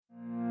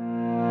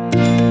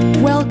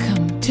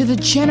Welcome to the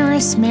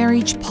Generous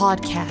Marriage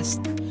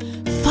Podcast.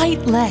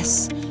 Fight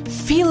less,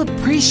 feel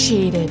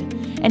appreciated,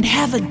 and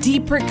have a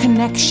deeper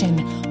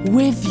connection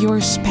with your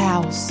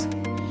spouse.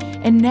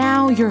 And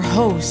now your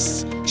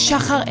hosts,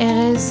 Shachar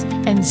Erez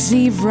and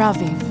Ziv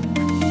Raviv.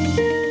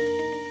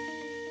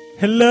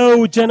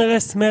 Hello,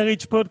 Generous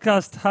Marriage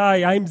Podcast.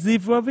 Hi, I'm Ziv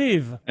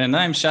Raviv. And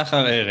I'm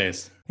Shachar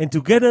Erez. And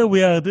together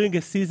we are doing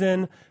a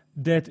season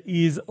that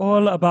is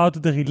all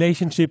about the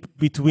relationship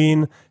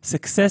between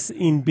success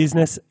in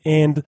business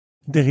and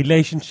the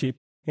relationship.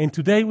 And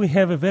today we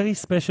have a very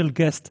special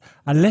guest,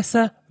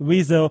 Alyssa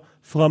Rizzo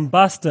from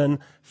Boston,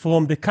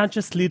 from the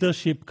Conscious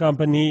Leadership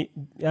Company.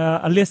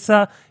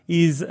 Alyssa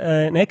is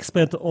an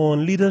expert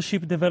on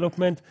leadership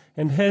development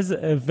and has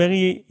a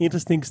very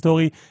interesting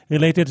story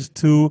related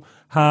to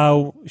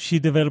how she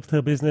developed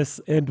her business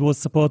and was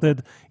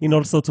supported in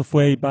all sorts of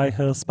ways by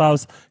her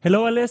spouse.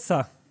 Hello,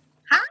 Alyssa.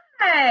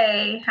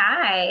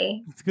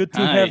 Hi. It's good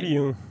to have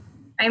you.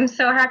 I'm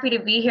so happy to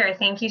be here.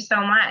 Thank you so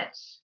much.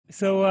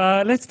 So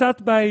let's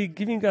start by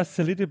giving us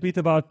a little bit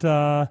about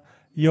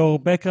your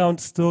background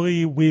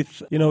story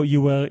with,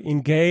 you were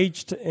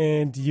engaged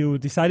and you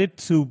decided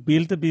to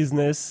build a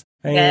business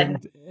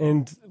and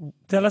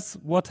tell us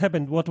what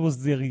happened. What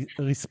was the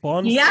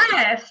response?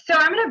 Yes. So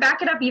I'm going to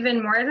back it up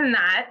even more than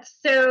that.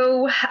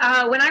 So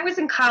when I was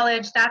in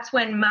college, that's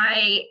when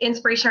my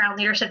inspiration around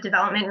leadership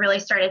development really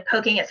started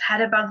poking its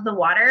head above the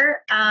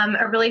water.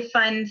 A really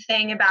fun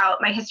thing about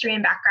my history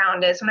and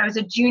background is when I was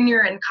a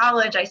junior in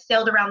college, I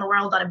sailed around the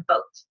world on a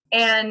boat.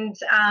 And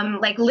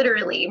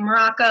literally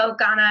Morocco,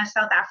 Ghana,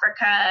 South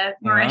Africa,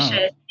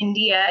 Mauritius,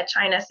 India,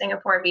 China,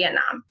 Singapore,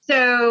 Vietnam.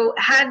 So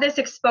had this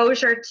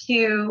exposure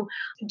to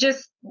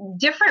just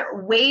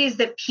different ways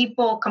that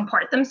people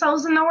comport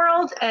themselves in the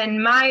world.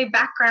 And my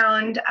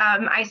background,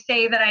 I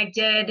say that I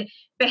did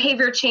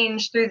behavior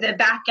change through the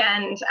back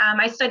end.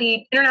 I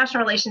studied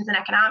international relations and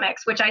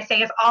economics, which I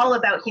say is all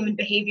about human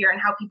behavior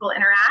and how people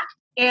interact.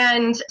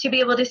 And to be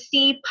able to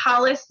see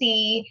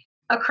policy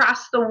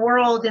across the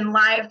world in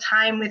live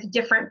time with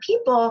different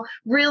people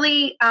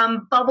really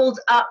bubbled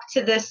up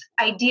to this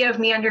idea of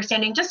me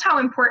understanding just how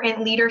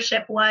important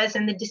leadership was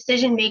and the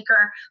decision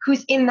maker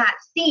who's in that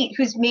seat,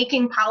 who's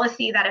making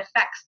policy that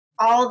affects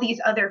all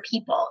these other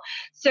people.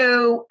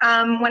 So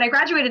when I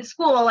graduated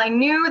school, I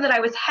knew that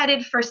I was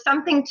headed for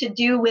something to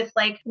do with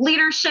like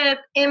leadership,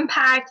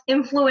 impact,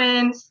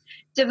 influence,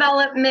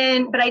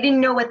 development, but I didn't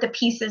know what the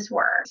pieces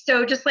were.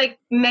 So just like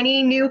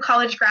many new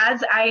college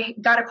grads, I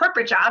got a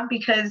corporate job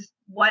because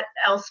what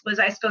else was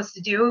I supposed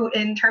to do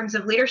in terms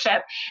of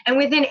leadership? And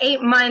within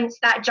 8 months,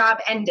 that job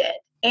ended.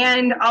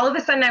 And all of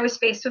a sudden I was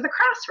faced with a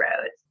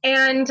crossroads.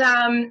 And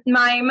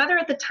my mother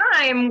at the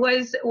time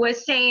was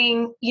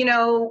saying,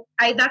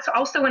 that's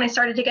also when I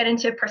started to get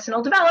into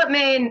personal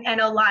development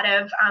and a lot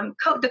of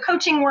the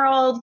coaching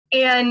world.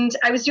 And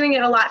I was doing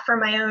it a lot for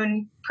my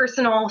own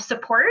personal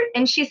support.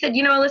 And she said,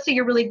 Alyssa,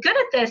 you're really good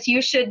at this.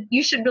 You should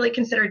really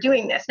consider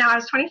doing this. Now I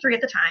was 23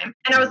 at the time.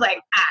 And I was like,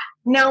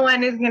 no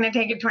one is going to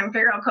take a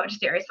 23-year-old coach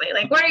seriously.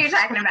 Like, what are you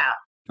talking about?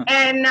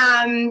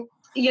 And,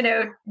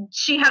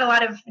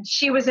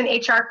 she was an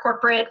HR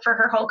corporate for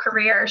her whole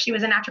career. She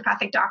was a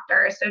naturopathic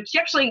doctor. So she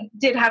actually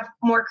did have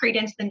more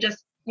credence than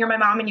just, you're my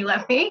mom and you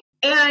love me.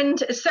 And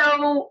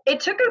so it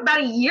took about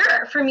a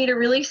year for me to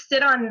really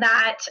sit on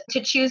that,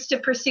 to choose to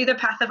pursue the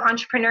path of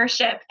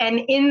entrepreneurship.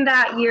 And in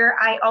that year,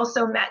 I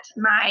also met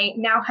my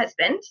now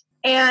husband.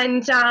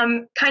 And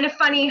kind of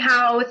funny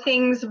how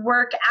things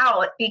work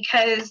out,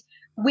 because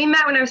we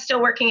met when I was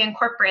still working in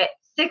corporate.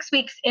 6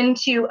 weeks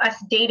into us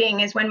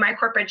dating is when my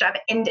corporate job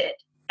ended.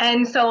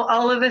 And so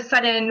all of a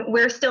sudden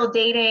we're still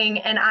dating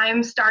and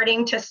I'm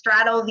starting to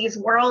straddle these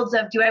worlds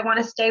of, do I want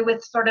to stay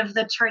with sort of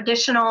the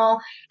traditional,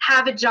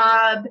 have a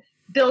job,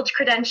 build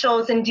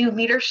credentials and do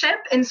leadership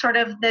in sort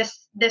of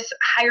this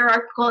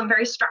hierarchical and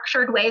very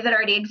structured way that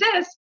already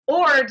exists?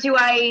 Or do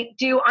I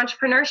do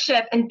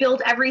entrepreneurship and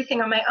build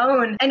everything on my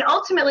own? And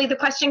ultimately the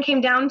question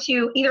came down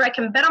to either I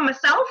can bet on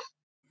myself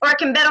or I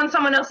can bet on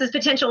someone else's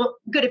potential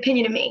good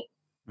opinion of me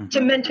to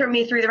mentor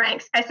me through the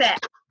ranks. I said,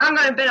 I'm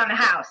going to bet on the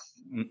house.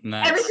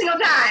 Nice. Every single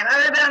time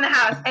I'm going to bet on the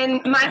house.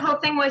 And my whole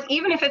thing was,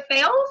 even if it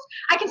fails,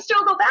 I can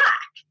still go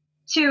back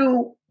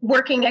to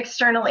working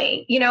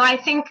externally. I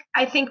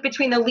think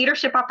between the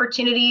leadership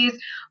opportunities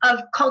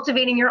of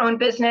cultivating your own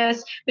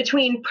business,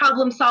 between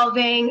problem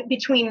solving,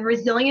 between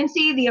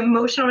resiliency, the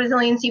emotional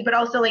resiliency, but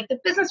also like the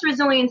business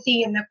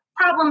resiliency and the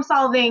problem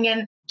solving,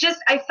 and just,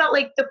 I felt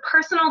like the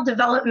personal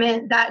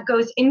development that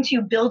goes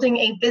into building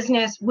a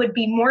business would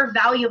be more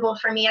valuable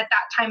for me at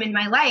that time in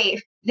my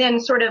life than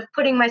sort of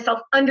putting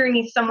myself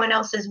underneath someone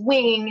else's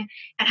wing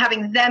and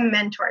having them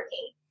mentor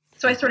me.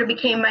 So I sort of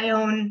became my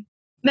own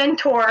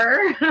mentor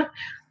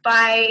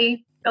by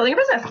building a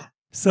business.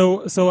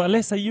 So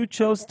Alyssa, you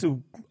chose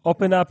to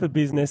open up a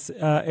business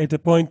at a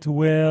point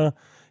where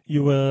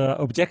you were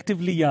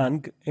objectively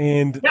young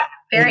and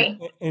very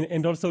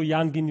and also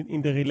young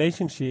in the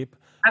relationship.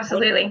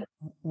 Absolutely.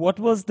 What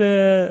was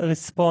the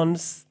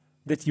response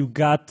that you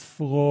got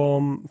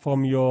from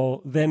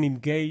your then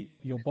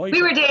your boyfriend?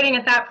 We were dating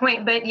at that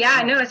point, but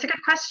yeah, no, it's a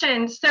good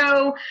question.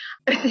 So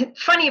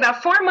funny,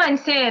 about 4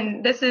 months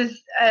in, this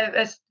is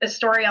a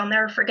story I'll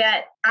never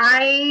forget.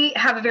 I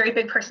have a very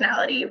big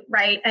personality,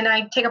 right? And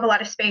I take up a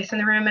lot of space in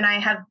the room, and I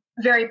have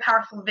very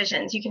powerful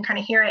visions. You can kind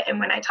of hear it in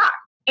when I talk.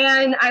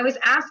 And I was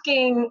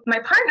asking my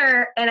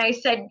partner, and I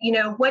said,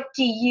 what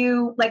do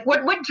you like?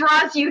 What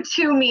draws you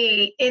to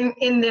me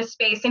in this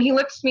space? And he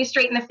looked me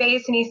straight in the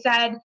face, and he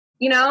said,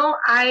 you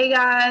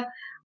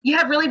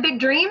have really big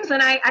dreams,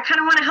 and I kind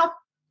of want to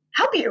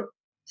help you,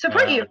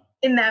 support you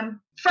in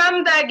them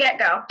from the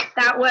get-go.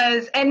 That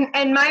was, and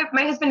my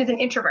husband is an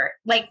introvert,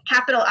 like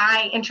capital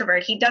I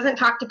introvert. He doesn't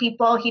talk to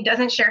people. He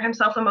doesn't share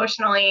himself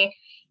emotionally.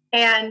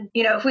 And,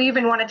 if we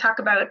even want to talk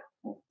about,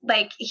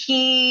 like,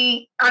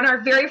 on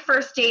our very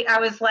first date, I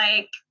was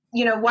like,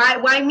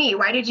 why me?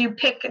 Why did you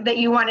pick that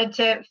you wanted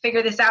to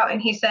figure this out? And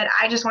he said,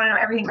 I just want to know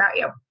everything about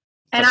you.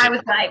 And I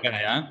was like,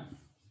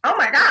 oh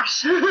my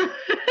gosh,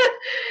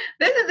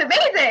 this is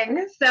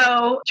amazing.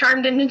 So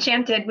charmed and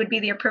enchanted would be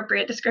the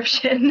appropriate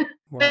description.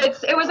 Wow.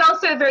 But it was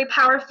also a very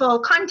powerful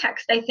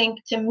context, I think,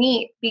 to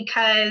meet,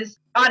 because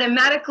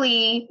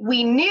automatically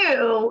we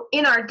knew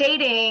in our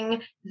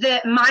dating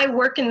that my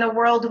work in the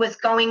world was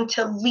going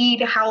to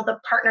lead how the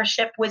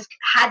partnership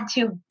had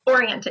to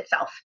orient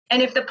itself.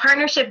 And if the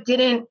partnership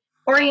didn't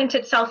orient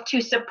itself to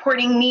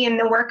supporting me in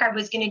the work I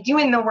was going to do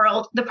in the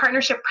world, the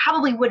partnership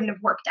probably wouldn't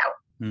have worked out.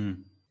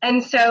 Mm.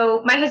 And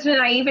so my husband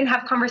and I even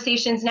have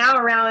conversations now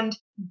around,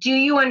 do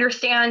you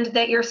understand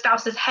that your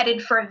spouse is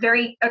headed for a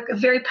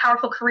very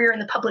powerful career in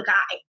the public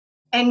eye?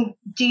 And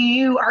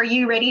are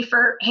you ready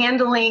for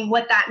handling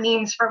what that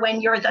means for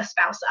when you're the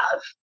spouse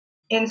of,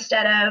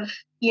 instead of,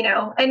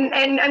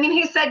 and I mean,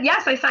 he said,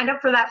 yes, I signed up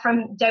for that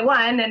from day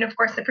one. And of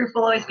course the proof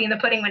will always be in the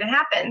pudding when it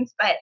happens.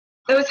 But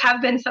those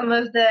have been some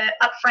of the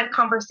upfront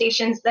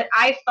conversations that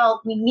I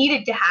felt we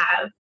needed to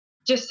have,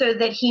 just so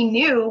that he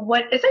knew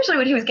essentially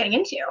what he was getting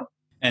into.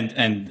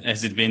 And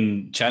has it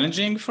been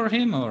challenging for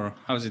him, or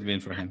how has it been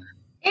for him?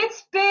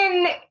 It's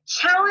been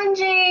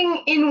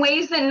challenging in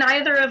ways that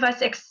neither of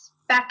us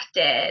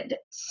expected.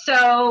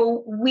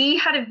 So we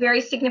had a very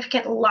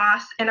significant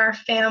loss in our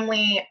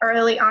family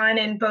early on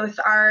in both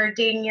our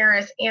dating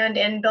years and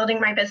in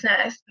building my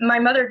business. My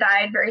mother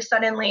died very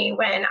suddenly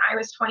when I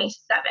was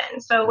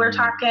 27. So we're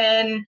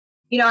talking,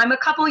 I'm a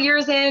couple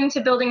years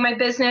into building my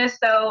business.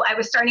 So I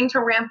was starting to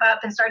ramp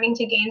up and starting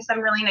to gain some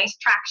really nice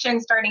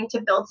traction, starting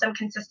to build some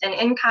consistent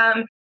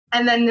income.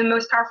 And then the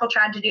most powerful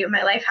tragedy of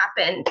my life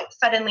happened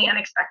suddenly,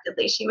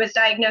 unexpectedly. She was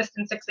diagnosed,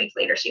 and 6 weeks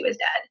later, she was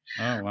dead.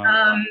 Oh,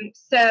 wow.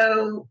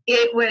 So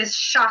it was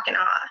shock and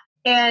awe.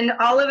 And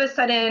all of a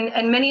sudden,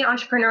 and many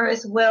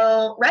entrepreneurs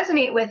will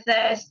resonate with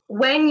this,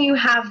 when you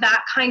have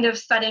that kind of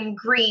sudden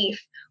grief,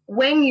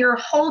 when your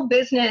whole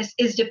business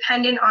is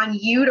dependent on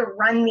you to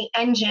run the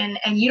engine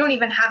and you don't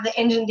even have the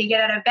engine to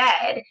get out of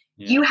bed,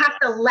 you have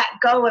to let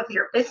go of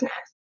your business.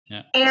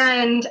 Yeah.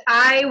 And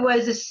I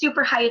was a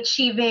super high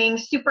achieving,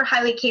 super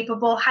highly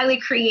capable, highly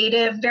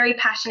creative, very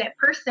passionate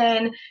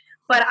person.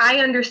 But I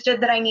understood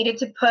that I needed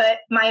to put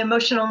my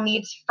emotional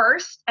needs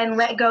first and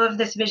let go of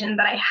this vision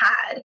that I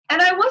had.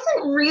 And I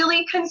wasn't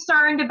really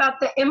concerned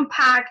about the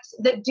impact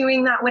that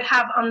doing that would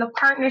have on the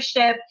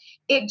partnership.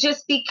 It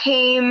just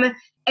became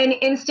an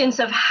instance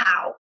of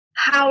how.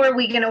 How are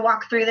we going to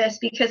walk through this?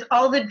 Because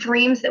all the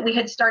dreams that we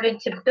had started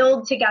to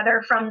build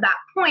together from that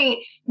point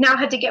now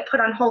had to get put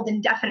on hold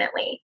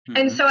indefinitely. Mm-hmm.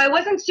 And so I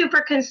wasn't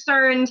super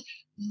concerned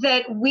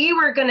that we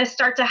were going to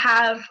start to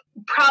have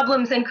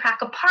problems and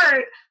crack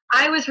apart.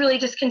 I was really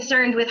just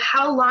concerned with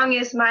how long it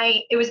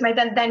was my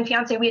then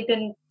fiance. We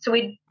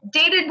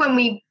dated when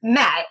we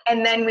met,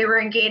 and then we were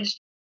engaged.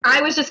 I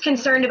was just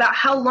concerned about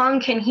how long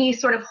can he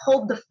sort of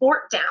hold the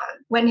fort down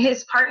when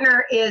his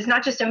partner is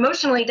not just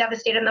emotionally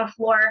devastated on the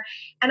floor.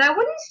 And I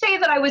wouldn't say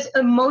that I was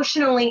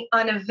emotionally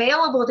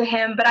unavailable to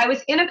him, but I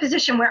was in a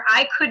position where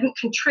I couldn't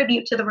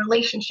contribute to the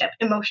relationship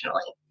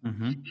emotionally.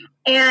 Mm-hmm.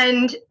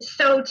 And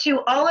so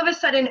to all of a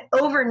sudden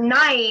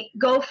overnight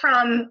go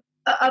from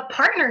a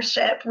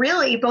partnership,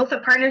 really, both a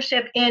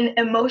partnership in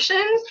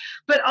emotions,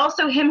 but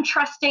also him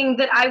trusting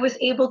that I was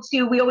able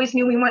to, we always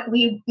knew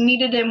we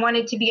needed and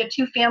wanted to be a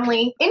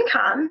 2-family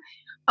income.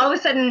 All of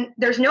a sudden,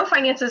 there's no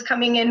finances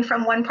coming in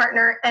from one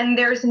partner, and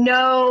there's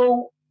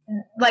no,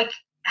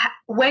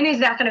 when is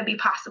that going to be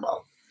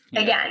possible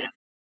again?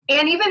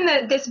 And even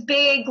this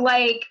big,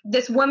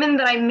 this woman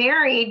that I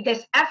married,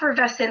 this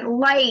effervescent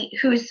light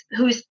who's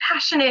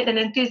passionate and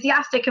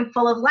enthusiastic and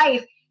full of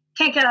life,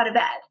 can't get out of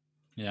bed.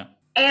 Yeah.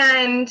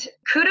 And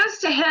kudos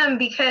to him,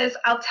 because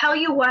I'll tell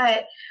you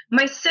what,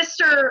 my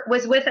sister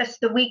was with us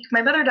the week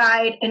my mother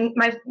died, and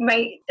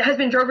my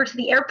husband drove her to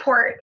the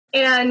airport,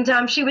 and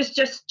she was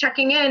just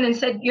checking in and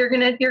said, you're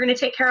gonna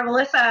take care of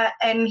Alyssa.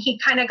 And he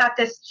kind of got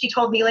this, she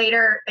told me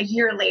later, a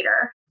year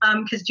later,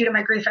 because due to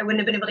my grief, I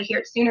wouldn't have been able to hear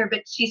it sooner.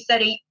 But she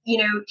said, he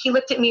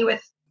looked at me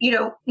with,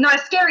 not a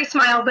scary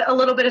smile, but a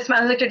little bit of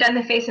smile. He looked her dead in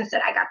the face and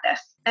said, I got this.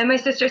 And my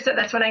sister said,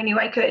 that's when I knew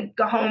I could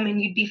go home and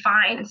you'd be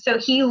fine. So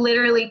he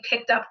literally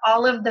picked up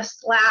all of the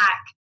slack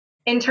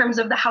in terms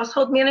of the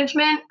household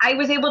management. I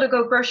was able to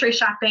go grocery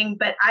shopping,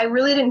 but I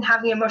really didn't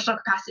have the emotional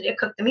capacity to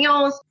cook the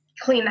meals,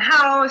 clean the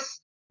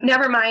house,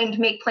 never mind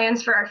make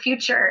plans for our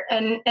future.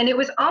 And it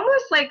was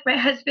almost like my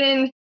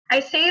husband, I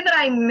say that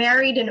I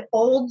married an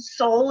old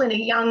soul in a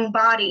young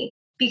body,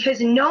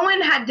 because no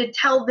one had to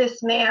tell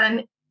this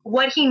man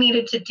what he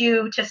needed to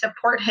do to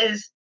support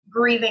his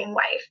grieving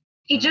wife.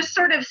 He just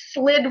sort of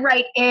slid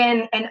right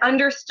in and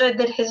understood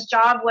that his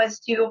job was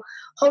to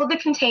hold the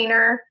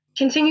container,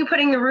 continue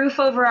putting the roof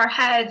over our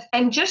heads,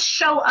 and just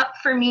show up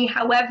for me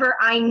however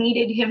I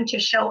needed him to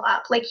show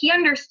up. Like, he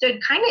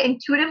understood kind of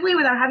intuitively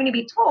without having to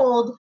be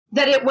told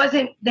that it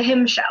wasn't the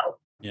him show.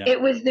 Yeah. It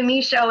was the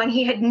me show. And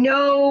he had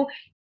no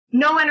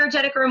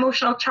energetic or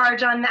emotional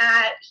charge on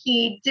that.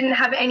 He didn't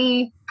have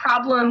any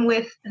problem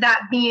with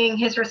that being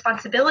his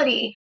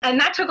responsibility. And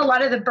that took a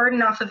lot of the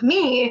burden off of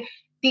me,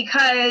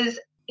 because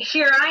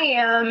here I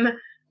am,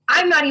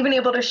 I'm not even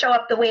able to show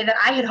up the way that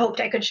I had hoped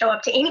I could show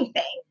up to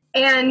anything.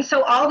 And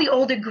so all the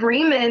old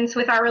agreements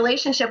with our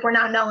relationship were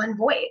now null and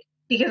void,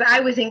 because I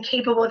was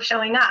incapable of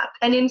showing up.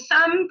 And in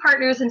some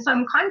partners, in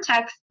some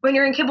contexts, when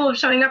you're incapable of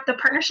showing up, the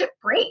partnership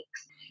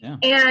breaks. Yeah.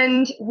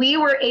 And we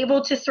were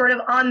able to sort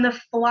of on the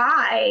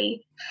fly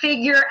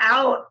figure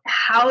out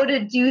how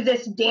to do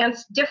this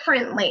dance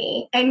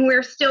differently. And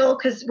we're still,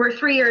 because we're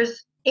 3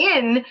 years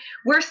in,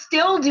 we're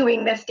still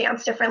doing this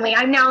dance differently.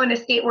 I'm now in a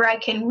state where I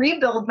can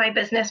rebuild my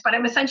business, but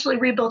I'm essentially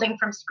rebuilding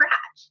from scratch.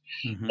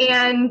 Mm-hmm.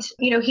 And,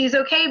 he's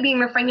okay being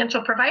the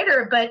financial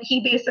provider, but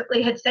he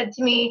basically had said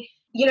to me,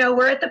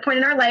 we're at the point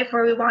in our life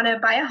where we want to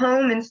buy a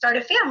home and start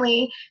a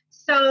family.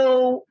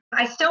 So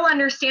I still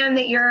understand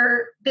that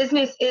your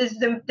business is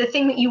the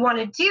thing that you want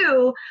to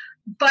do,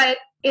 but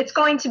it's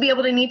going to be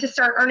able to need to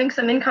start earning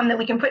some income that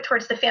we can put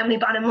towards the family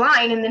bottom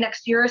line in the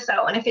next year or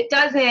so. And if it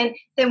doesn't,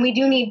 then we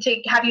do need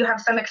to have you have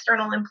some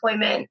external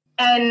employment.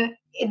 And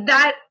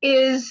that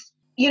is,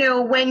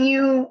 when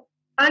you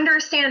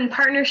understand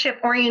partnership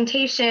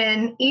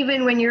orientation,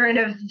 even when you're in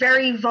a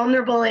very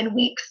vulnerable and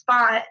weak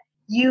spot,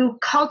 you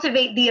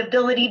cultivate the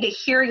ability to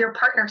hear your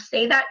partner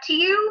say that to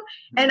you.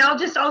 And I'll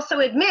just also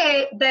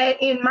admit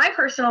that in my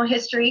personal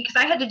history, because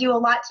I had to do a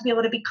lot to be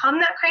able to become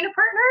that kind of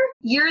partner,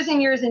 years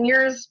and years and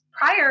years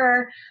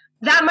prior,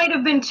 that might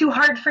have been too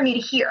hard for me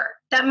to hear.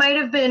 That might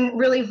have been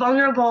really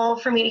vulnerable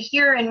for me to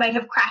hear and might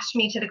have crashed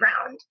me to the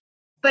ground.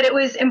 But it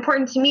was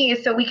important to me.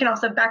 So we can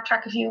also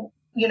backtrack if you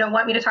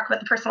want me to talk about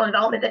the personal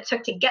development that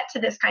took to get to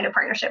this kind of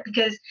partnership,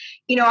 because,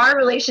 our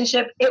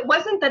relationship, it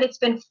wasn't that it's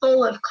been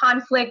full of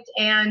conflict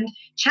and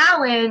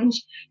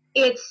challenge.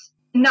 It's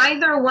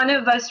neither one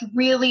of us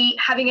really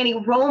having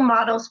any role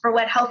models for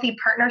what healthy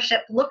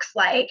partnership looks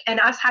like, and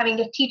us having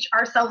to teach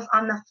ourselves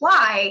on the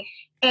fly,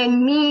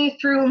 and me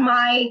through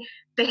my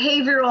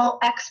behavioral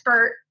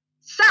expert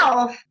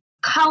self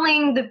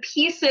culling the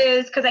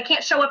pieces, because I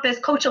can't show up as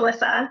Coach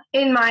Alyssa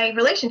in my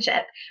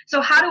relationship. So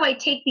how do I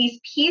take these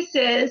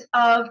pieces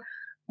of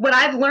what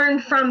I've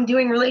learned from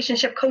doing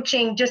relationship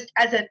coaching just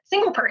as a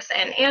single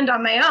person and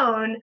on my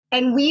own,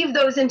 and weave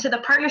those into the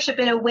partnership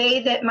in a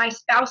way that my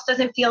spouse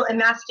doesn't feel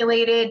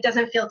emasculated,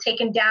 doesn't feel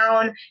taken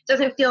down,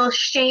 doesn't feel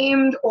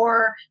shamed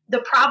or the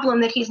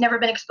problem that he's never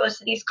been exposed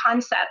to these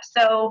concepts.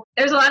 So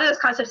there's a lot of those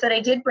concepts that I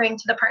did bring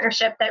to the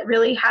partnership that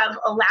really have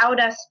allowed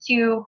us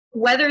to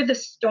weather the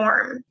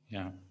storm.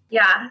 Yeah.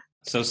 Yeah.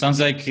 So it sounds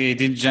like he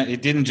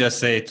didn't just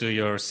say it to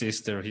your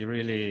sister. He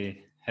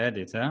really had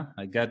it, huh?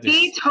 I got this.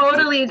 He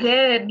totally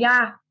did.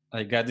 Yeah.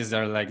 I got these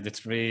are like the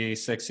 3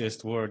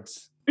 sexiest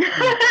words.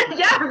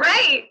 Yeah,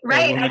 right.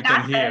 I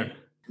got that.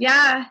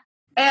 Yeah.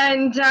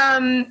 And,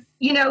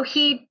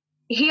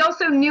 he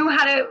also knew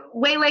how to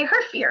waylay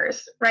her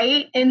fears,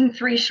 right? In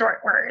 3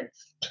 short words.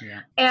 Yeah.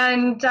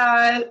 And,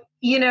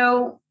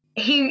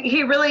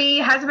 he really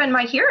has been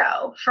my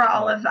hero for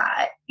all of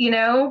that,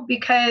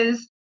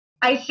 because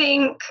I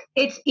think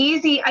it's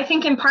easy, I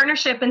think in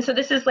partnership. And so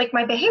this is like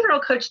my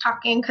behavioral coach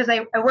talking, because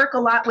I work a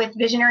lot with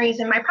visionaries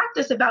in my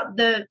practice about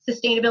the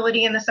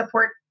sustainability and the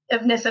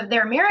supportiveness of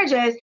their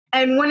marriages.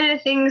 And one of the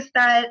things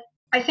that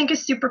I think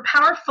is super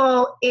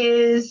powerful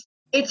is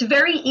it's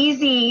very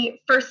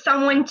easy for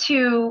someone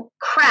to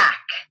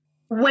crack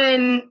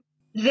when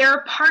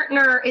their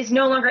partner is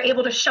no longer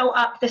able to show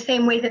up the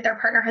same way that their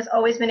partner has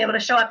always been able to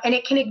show up. And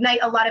it can ignite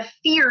a lot of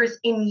fears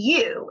in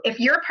you. If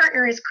your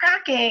partner is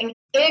cracking,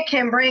 it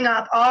can bring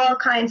up all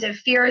kinds of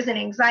fears and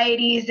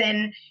anxieties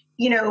and,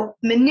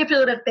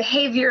 manipulative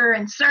behavior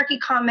and snarky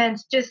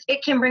comments. Just,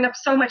 it can bring up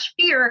so much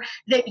fear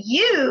that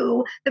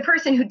you, the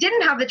person who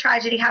didn't have the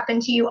tragedy happen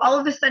to you, all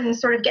of a sudden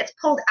sort of gets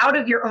pulled out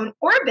of your own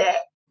orbit,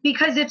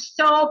 because it's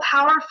so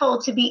powerful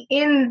to be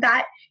in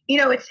that.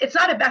 It's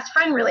not a best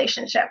friend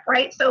relationship,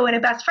 right? So in a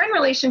best friend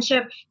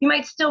relationship, you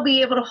might still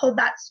be able to hold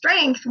that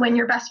strength when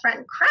your best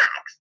friend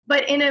cracks.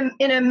 But in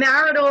a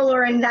marital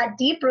or in that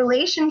deep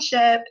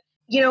relationship,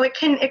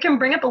 it can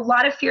bring up a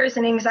lot of fears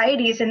and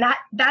anxieties, and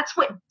that's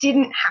what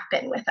didn't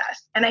happen with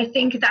us. And I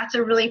think that's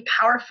a really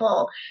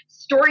powerful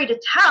story to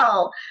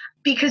tell,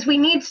 because we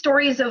need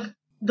stories of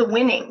the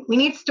winning. We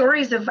need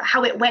stories of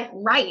how it went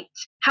right,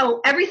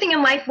 how everything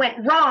in life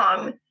went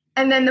wrong,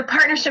 And then the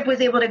partnership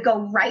was able to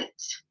go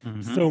right.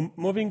 Mm-hmm. So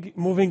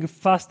moving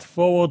fast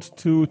forward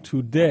to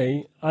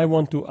today, I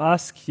want to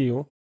ask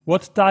you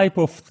what type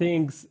of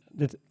things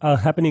that are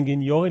happening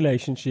in your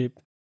relationship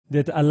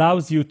that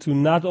allows you to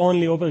not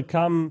only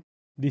overcome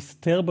this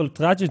terrible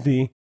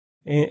tragedy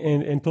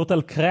and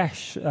total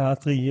crash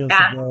 3 years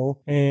ago,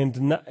 and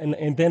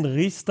then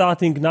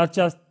restarting not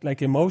just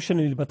like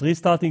emotionally, but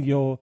restarting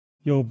your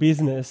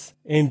business,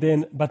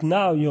 but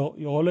now you're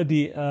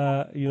already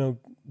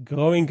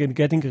growing and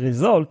getting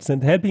results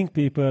and helping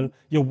people.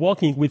 You're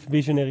working with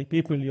visionary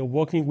people. You're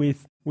working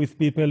with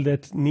people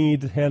that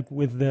need help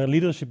with their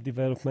leadership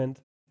development,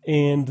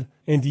 and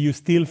you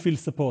still feel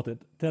supported.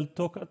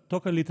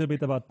 Talk a little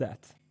bit about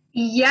that.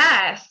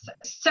 Yes.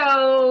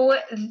 So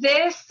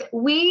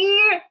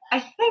I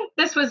think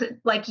this was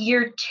like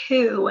year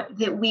 2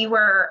 that we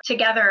were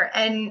together,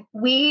 and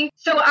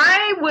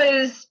I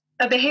was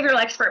a behavioral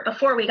expert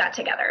before we got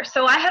together.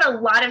 So I had a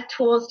lot of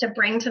tools to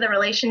bring to the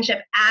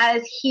relationship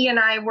as he and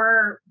I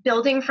were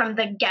building from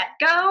the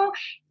get-go.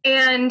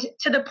 And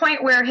to the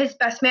point where his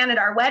best man at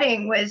our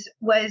wedding was,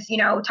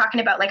 talking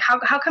about like,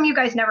 how come you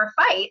guys never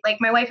fight? Like,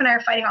 my wife and I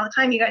are fighting all the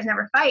time. You guys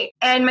never fight.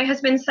 And my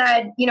husband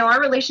said,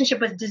 our relationship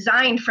was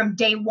designed from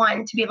day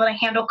one to be able to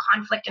handle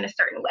conflict in a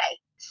certain way.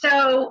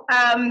 So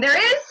there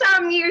is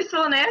some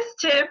usefulness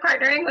to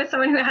partnering with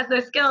someone who has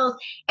those skills.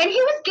 And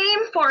he was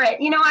game for it.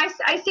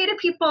 I say to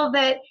people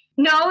that,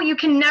 no, you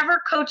can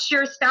never coach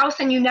your spouse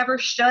and you never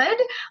should,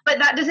 but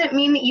that doesn't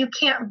mean that you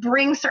can't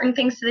bring certain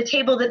things to the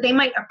table that they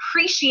might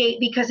appreciate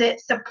because it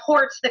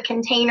supports the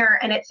container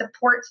and it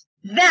supports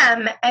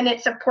them and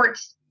it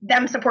supports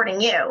them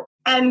supporting you.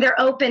 And they're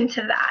open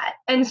to that.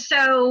 And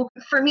so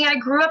for me, I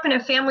grew up in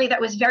a family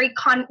that was very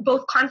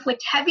both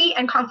conflict heavy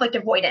and conflict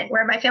avoidant,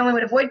 where my family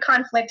would avoid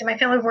conflict and my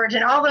family would avoid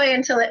it all the way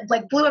until it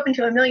like blew up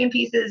into a million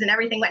pieces and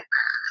everything went,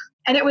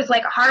 and it was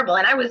like horrible.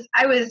 And I was,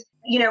 I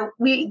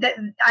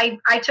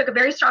took a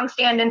very strong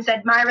stand and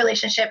said, my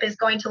relationship is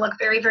going to look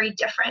very, very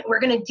different. We're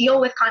going to deal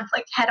with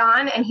conflict head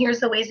on. And here's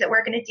the ways that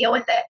we're going to deal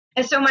with it.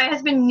 And so my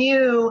husband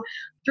knew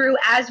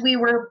as we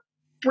were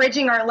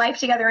bridging our life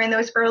together in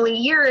those early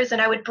years,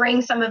 and I would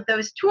bring some of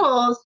those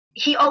tools,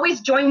 he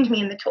always joined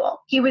me in the tool.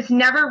 He was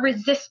never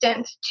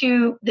resistant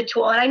to the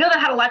tool. And I know that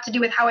had a lot to do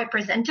with how I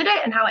presented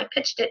it and how I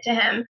pitched it to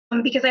him,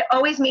 because I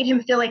always made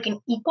him feel like an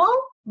equal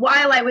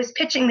while I was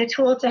pitching the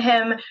tool to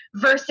him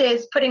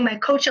versus putting my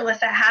Coach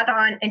Alyssa hat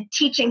on and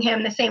teaching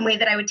him the same way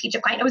that I would teach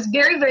a client. I was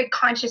very, very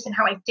conscious in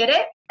how I did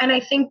it. And I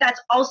think that's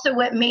also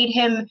what made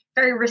him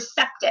very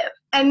receptive.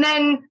 And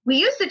then we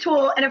used the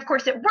tool and of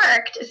course it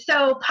worked.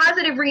 So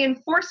positive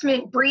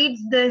reinforcement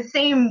breeds the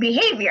same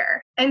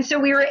behavior. And so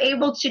we were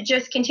able to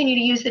just continue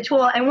to use the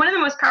tool. And one of the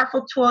most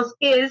powerful tools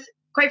is,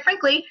 quite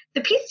frankly,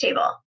 the peace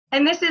table.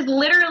 And this is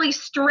literally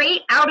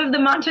straight out of the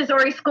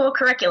Montessori school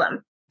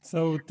curriculum.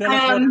 So tell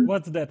us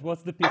what's that?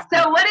 What's the peace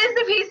table? So what is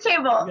the peace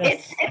table?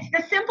 Yes. It's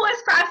the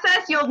simplest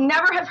process you'll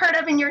never have heard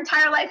of in your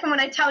entire life. And when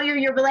I tell you,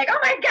 you'll be like, oh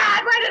my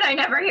God, why did I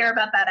never hear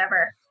about that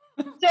ever?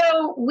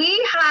 So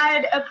we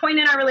had a point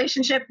in our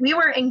relationship. We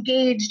were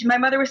engaged. My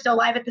mother was still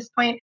alive at this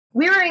point.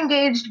 We were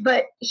engaged,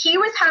 but he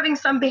was having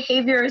some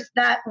behaviors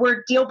that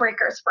were deal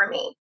breakers for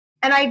me.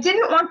 And I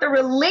didn't want the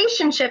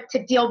relationship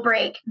to deal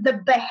break. The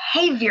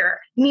behavior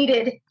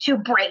needed to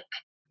break.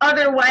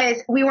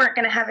 Otherwise, we weren't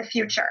going to have a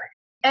future.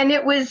 And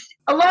it was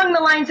along the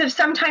lines of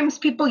sometimes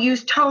people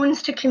use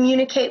tones to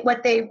communicate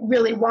what they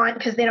really want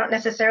because they don't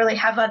necessarily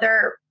have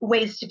other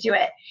ways to do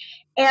it.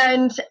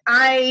 And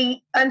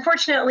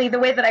unfortunately, the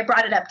way that I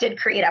brought it up did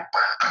create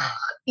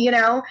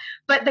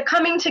but the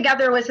coming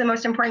together was the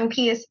most important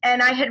piece.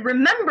 And I had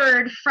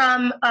remembered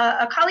from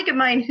a colleague of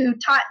mine who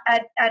taught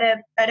at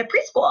a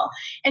preschool,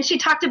 and she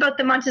talked about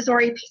the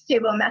Montessori peace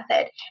table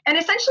method. And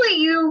essentially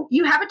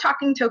you have a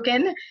talking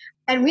token,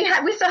 and we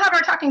still have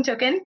our talking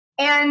token.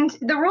 And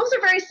the rules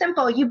are very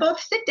simple. You both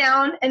sit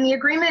down and the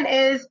agreement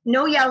is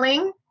no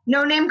yelling,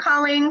 no name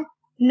calling,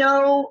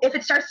 no, if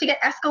it starts to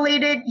get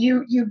escalated,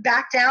 you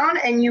back down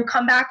and you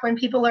come back when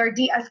people are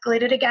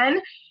de-escalated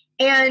again.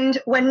 And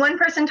when one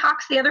person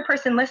talks, the other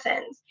person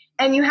listens.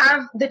 And you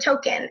have the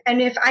token. And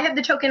if I have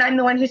the token, I'm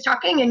the one who's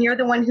talking and you're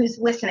the one who's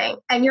listening.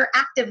 And you're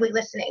actively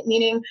listening,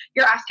 meaning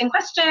you're asking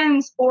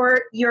questions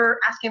or you're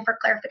asking for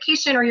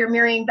clarification or you're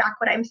mirroring back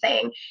what I'm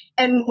saying.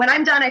 And when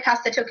I'm done, I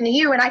pass the token to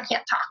you and I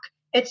can't talk.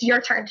 It's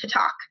your turn to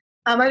talk.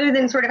 Other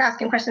than sort of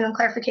asking questions and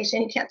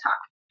clarification, you can't talk.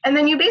 And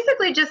then you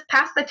basically just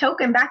pass the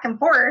token back and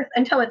forth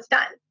until it's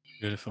done.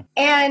 Beautiful.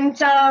 And,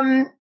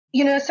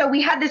 so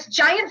we had this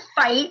giant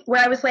fight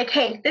where I was like,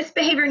 hey, this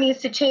behavior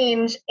needs to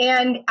change.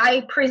 And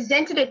I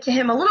presented it to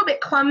him a little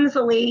bit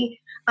clumsily,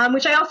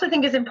 which I also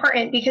think is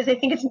important because I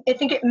think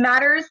it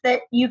matters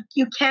that you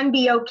can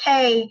be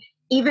okay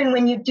even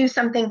when you do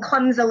something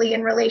clumsily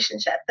in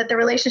relationship, that the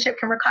relationship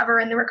can recover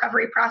and the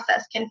recovery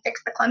process can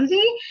fix the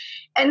clumsy.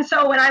 And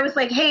so when I was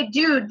like, hey,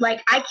 dude,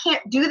 like I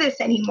can't do this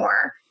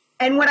anymore.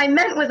 And what I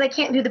meant was I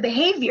can't do the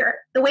behavior.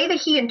 The way that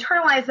he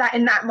internalized that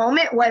in that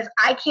moment was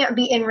I can't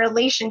be in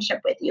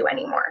relationship with you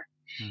anymore.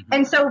 Mm-hmm.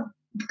 And so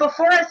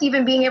before us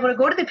even being able to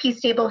go to the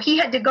peace table, he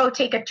had to go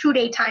take a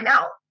 2-day time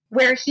out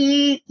where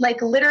he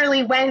like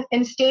literally went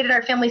and stayed at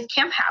our family's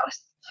camp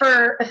house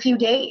for a few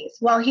days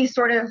while he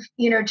sort of,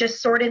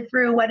 just sorted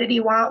through what did he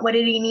want, what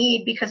did he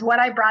need, because what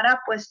I brought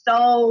up was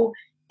so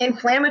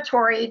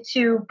inflammatory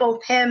to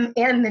both him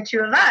and the two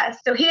of us.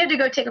 So he had to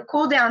go take a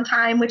cool down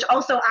time, which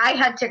also I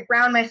had to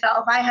ground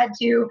myself. I had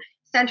to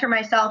center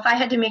myself. I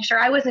had to make sure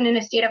I wasn't in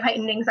a state of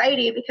heightened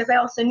anxiety, because I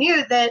also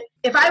knew that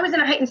if I was in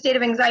a heightened state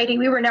of anxiety,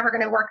 we were never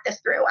going to work this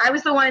through. I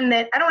was the one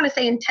that, I don't want to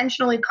say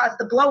intentionally caused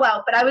the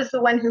blowout, but I was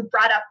the one who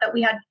brought up that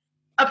we had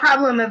a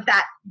problem of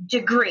that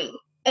degree.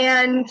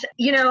 And,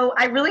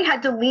 I really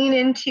had to lean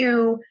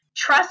into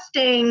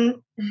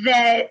trusting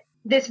that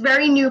this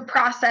very new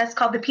process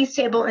called the peace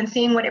table and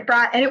seeing what it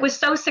brought. And it was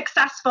so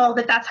successful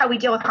that that's how we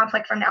deal with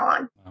conflict from now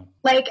on. Wow.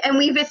 And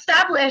we've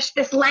established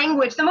this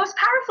language. The most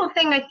powerful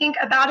thing I think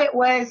about it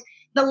was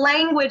the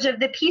language of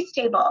the peace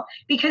table,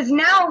 because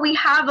now we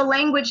have a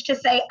language to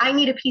say, I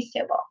need a peace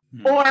table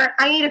or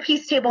I need a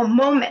peace table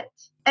moment.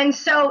 And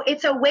so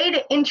it's a way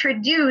to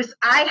introduce,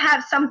 I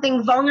have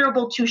something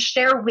vulnerable to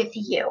share with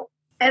you.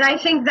 And I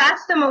think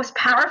that's the most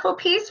powerful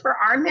piece for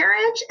our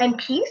marriage and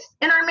peace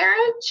in our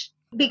marriage,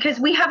 because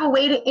we have a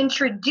way to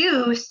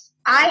introduce,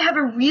 I have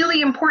a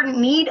really important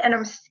need and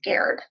I'm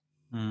scared.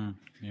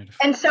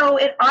 And so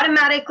it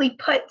automatically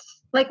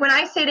puts, like when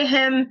I say to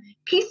him,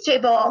 peace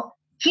table,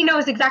 he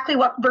knows exactly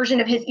what version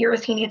of his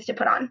ears he needs to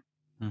put on.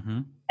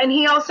 And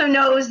he also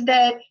knows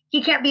that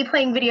he can't be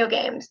playing video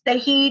games,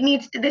 that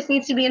this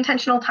needs to be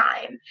intentional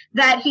time,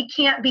 that he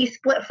can't be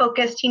split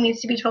focused. He needs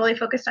to be totally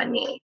focused on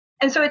me.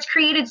 And so it's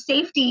created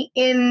safety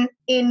in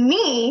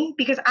me,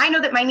 because I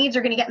know that my needs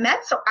are going to get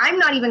met. So I'm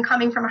not even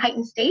coming from a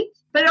heightened state,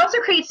 but it also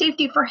creates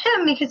safety for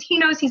him because he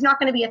knows he's not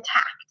going to be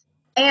attacked.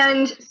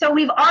 And so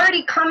we've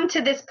already come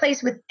to this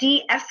place with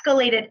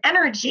de-escalated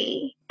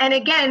energy. And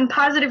again,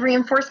 positive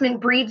reinforcement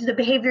breeds the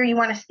behavior you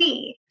want to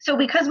see. So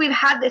because we've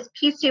had this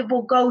peace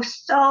table go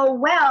so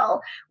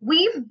well,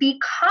 we've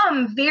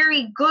become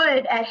very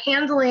good at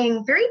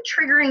handling very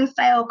triggering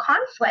style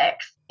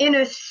conflicts in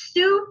a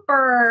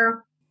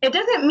super... It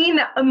doesn't mean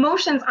that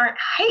emotions aren't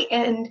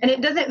heightened, and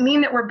it doesn't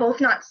mean that we're both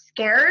not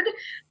scared,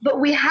 but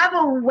we have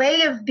a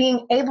way of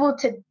being able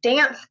to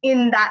dance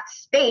in that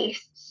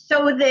space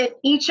so that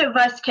each of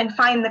us can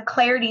find the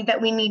clarity that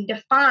we need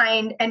to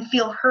find and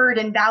feel heard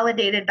and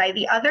validated by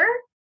the other,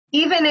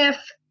 even if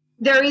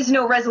there is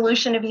no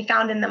resolution to be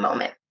found in the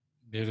moment.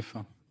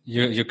 Beautiful.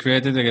 You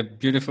created a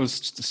beautiful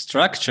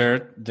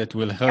structure that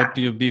will help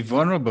you be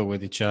vulnerable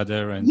with each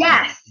other and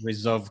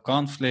resolve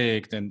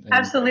conflict and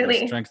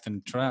absolutely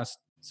strengthen trust.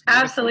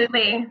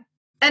 Absolutely.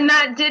 And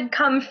that did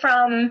come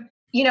from,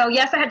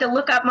 yes, I had to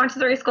look up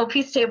Montessori School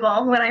Peace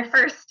Table when I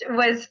first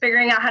was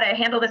figuring out how to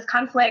handle this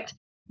conflict.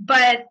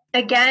 But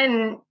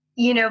again,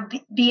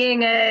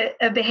 being a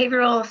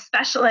behavioral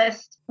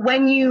specialist, I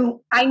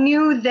knew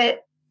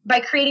that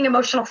by creating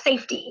emotional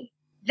safety,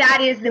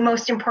 that is the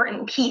most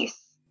important piece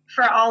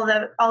for all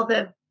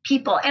the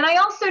people. And I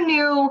also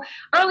knew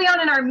early on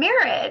in our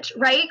marriage,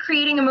 right,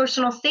 creating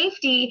emotional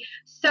safety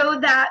so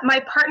that my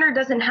partner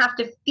doesn't have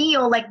to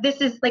feel like this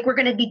is like we're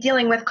going to be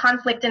dealing with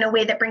conflict in a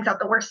way that brings out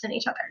the worst in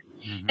each other.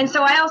 And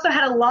so I also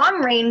had a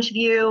long range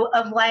view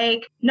of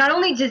like, not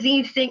only do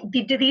these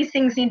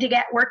things need to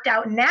get worked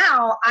out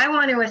now, I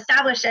want to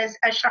establish, as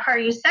Shahar,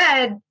 you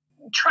said,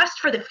 trust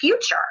for the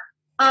future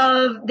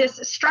of this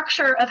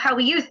structure of how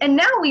we use. And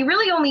now we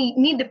really only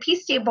need the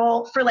peace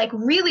table for like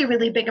really,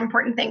 really big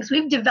important things.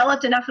 We've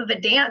developed enough of a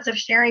dance of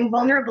sharing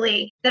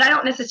vulnerably that I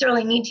don't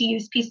necessarily need to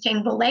use peace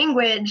table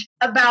language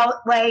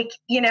about like,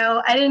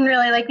 I didn't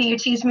really like that you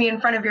teased me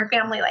in front of your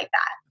family like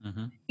that.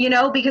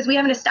 Because we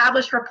have an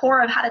established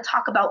rapport of how to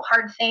talk about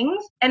hard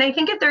things. And I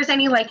think if there's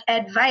any like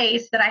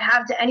advice that I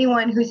have to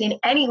anyone who's in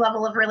any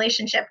level of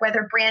relationship,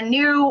 whether brand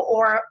new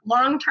or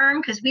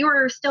long-term, because we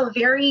were still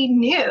very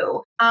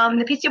new.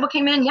 The peace table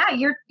came in,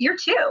 year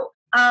 2.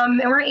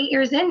 And we're 8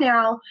 years in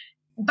now.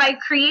 By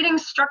creating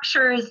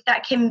structures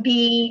that can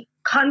be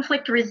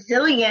conflict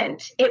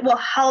resilient, it will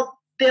help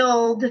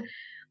build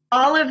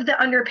all of the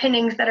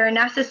underpinnings that are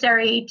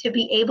necessary to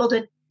be able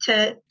to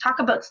talk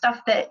about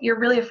stuff that you're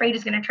really afraid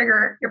is going to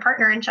trigger your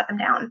partner and shut them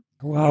down.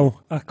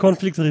 Wow,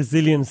 conflict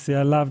resiliency.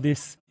 I love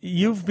this.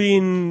 You've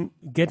been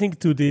getting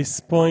to this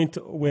point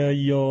where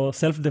your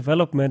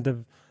self-development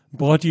have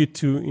brought you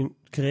to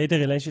create a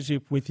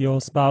relationship with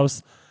your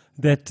spouse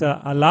that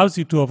allows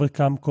you to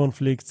overcome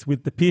conflicts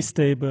with the peace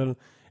table,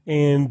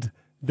 and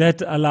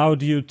that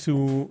allowed you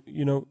to,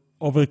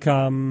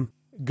 overcome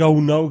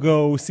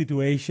go-no-go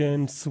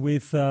situations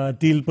with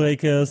deal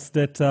breakers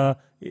that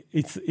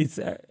it's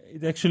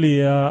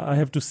actually, I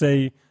have to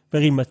say,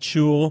 very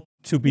mature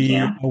to be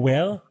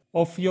aware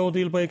of your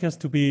deal breakers,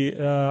 to be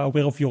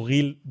aware of your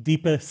real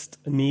deepest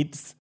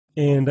needs.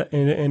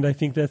 And I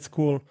think that's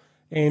cool.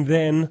 And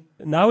then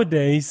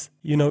nowadays,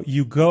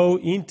 you go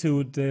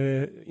into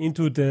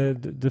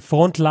the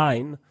front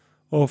line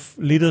of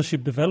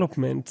leadership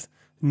development,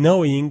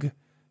 knowing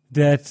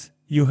that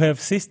you have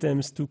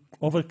systems to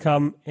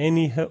overcome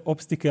any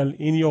obstacle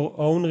in your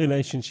own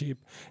relationship,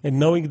 and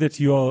knowing that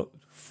you are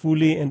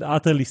fully and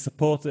utterly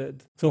supported.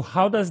 So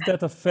how does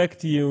that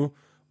affect you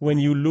when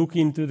you look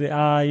into the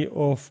eye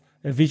of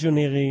a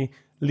visionary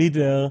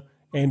leader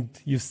and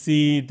you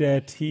see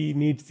that he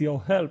needs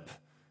your help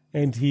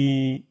and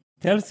he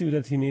tells you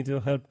that he needs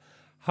your help?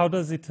 How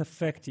does it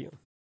affect you?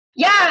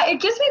 Yeah, it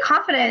gives me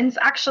confidence,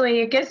 actually.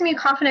 It gives me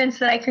confidence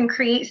that I can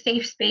create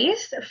safe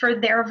space for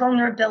their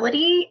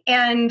vulnerability.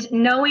 And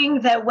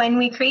knowing that when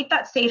we create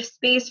that safe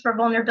space for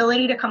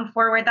vulnerability to come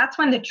forward, that's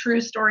when the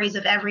true stories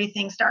of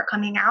everything start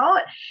coming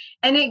out.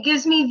 And it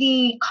gives me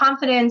the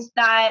confidence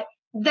that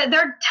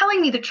they're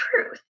telling me the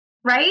truth,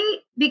 right?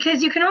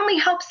 Because you can only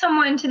help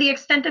someone to the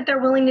extent that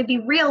they're willing to be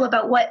real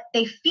about what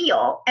they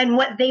feel and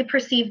what they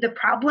perceive the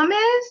problem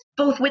is,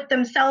 both with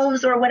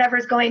themselves or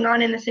whatever's going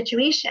on in the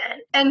situation.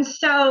 And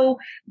so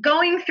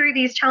going through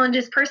these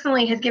challenges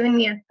personally has given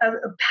me a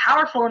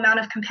powerful amount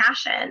of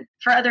compassion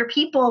for other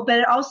people, but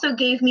it also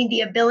gave me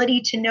the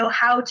ability to know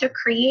how to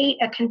create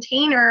a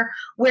container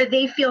where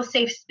they feel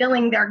safe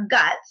spilling their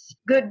guts,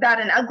 good, bad,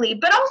 and ugly,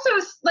 but also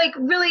like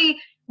really,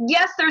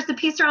 yes, there's the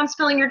piece around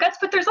spilling your guts,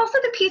 but there's also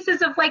the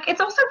pieces of like,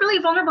 it's also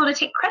really vulnerable to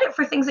take credit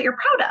for things that you're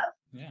proud of.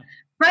 Yeah.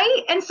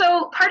 Right? And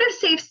so part of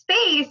safe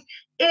space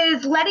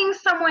is letting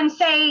someone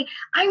say,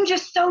 I'm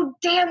just so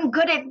damn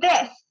good at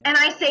this. And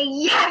I say,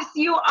 yes,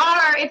 you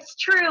are. It's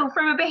true.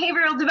 From a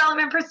behavioral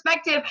development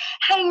perspective,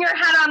 hang your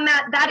hat on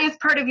that. That is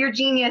part of your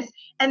genius.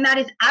 And that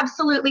is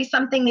absolutely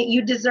something that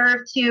you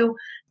deserve to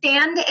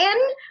stand in.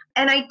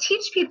 And I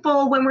teach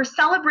people when we're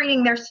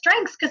celebrating their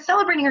strengths, because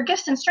celebrating your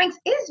gifts and strengths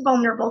is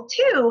vulnerable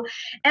too.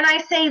 And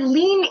I say,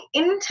 lean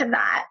into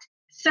that.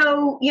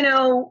 So,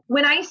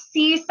 when I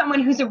see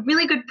someone who's a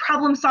really good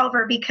problem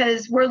solver,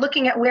 because we're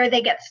looking at where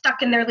they get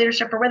stuck in their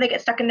leadership or where they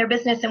get stuck in their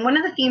business. And one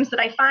of the themes that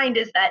I find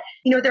is that,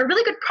 they're a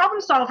really good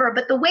problem solver,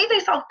 but the way they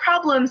solve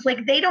problems,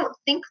 like they don't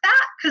think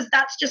that because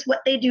that's just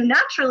what they do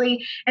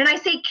naturally. And I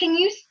say, can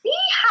you see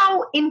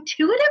how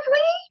intuitively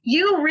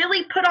you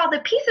really put all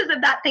the pieces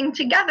of that thing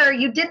together?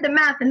 You did the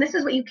math and this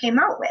is what you came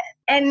out with.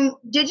 And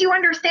did you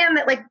understand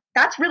that like,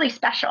 that's really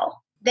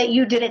special that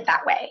you did it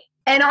that way?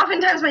 And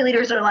oftentimes my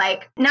leaders are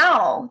like,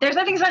 no, there's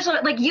nothing special.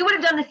 Like you would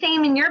have done the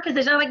same in your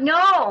position. I'm like,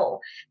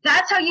 no,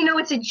 that's how you know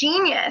it's a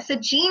genius. A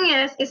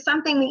genius is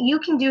something that you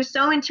can do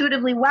so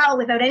intuitively well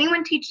without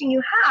anyone teaching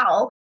you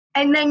how.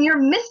 And then you're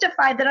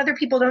mystified that other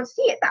people don't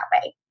see it that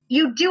way.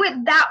 You do it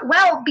that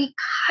well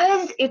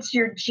because it's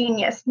your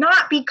genius,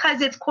 not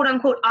because it's quote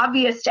unquote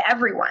obvious to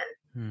everyone.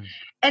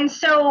 And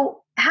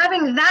so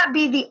having that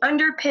be the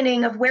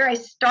underpinning of where I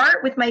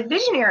start with my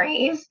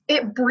visionaries,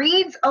 it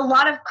breeds a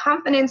lot of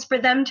confidence for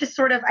them to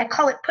sort of, I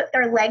call it, put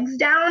their legs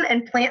down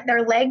and plant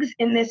their legs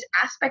in this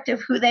aspect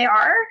of who they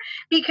are.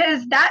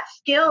 Because that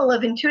skill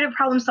of intuitive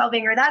problem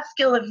solving, or that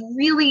skill of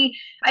really,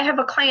 I have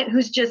a client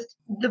who's just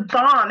the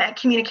bomb at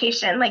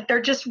communication. Like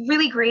they're just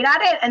really great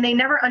at it and they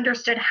never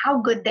understood how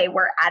good they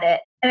were at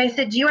it. And I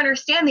said, do you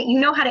understand that you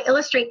know how to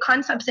illustrate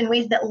concepts in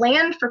ways that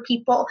land for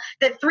people,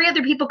 that 3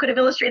 other people could have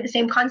illustrated the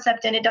same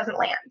concept and it doesn't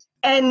land?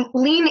 And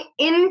lean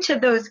into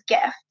those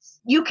gifts.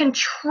 You can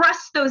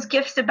trust those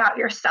gifts about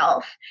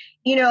yourself,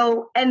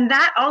 and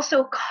that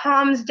also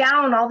calms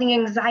down all the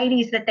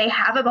anxieties that they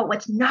have about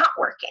what's not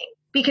working.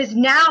 Because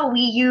now we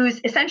use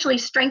essentially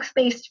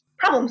strengths-based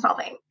problem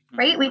solving,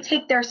 right? We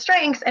take their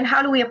strengths and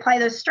how do we apply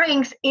those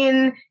strengths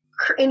in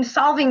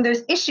solving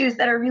those issues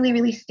that are really,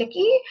 really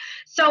sticky.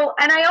 So,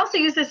 and I also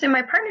use this in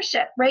my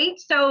partnership, right?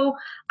 So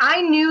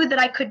I knew that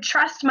I could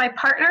trust my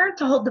partner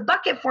to hold the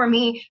bucket for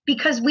me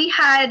because we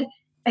had,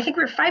 I think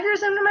we were 5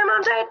 years into my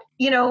mom died.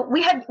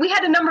 We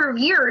had a number of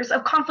years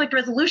of conflict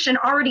resolution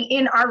already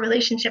in our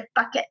relationship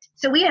bucket.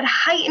 So we had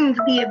heightened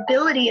the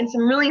ability and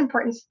some really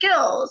important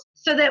skills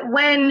so that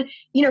when,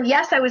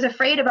 yes, I was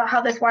afraid about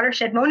how this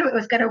watershed moment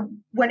was going to,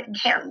 when it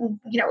can,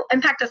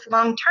 impact us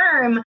long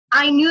term,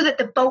 I knew that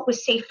the boat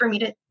was safe for me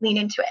to lean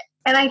into it.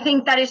 And I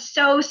think that is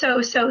so,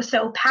 so, so,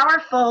 so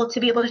powerful to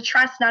be able to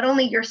trust not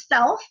only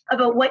yourself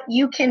about what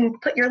you can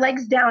put your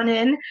legs down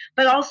in,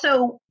 but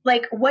also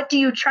like, what do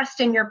you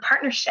trust in your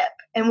partnership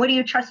and what do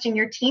you trust in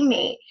your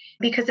teammate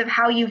because of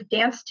how you've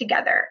danced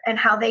together and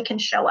how they can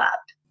show up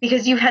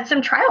because you've had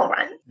some trial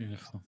run.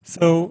 Beautiful.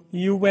 So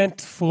you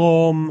went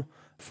from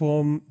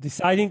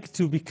deciding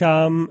to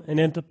become an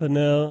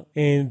entrepreneur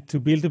and to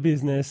build a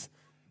business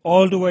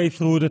all the way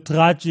through the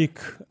tragic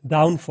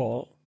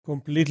downfall,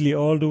 completely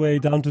all the way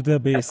down to the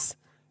abyss.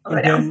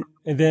 And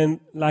then,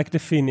 like the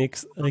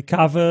phoenix,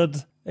 recovered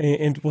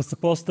and was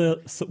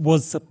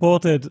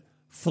supported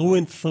through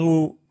and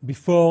through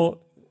before,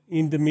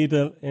 in the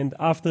middle, and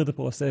after the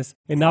process.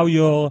 And now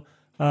your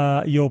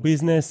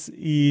business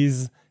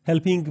is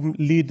helping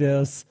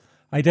leaders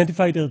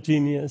identify their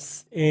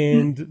genius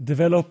and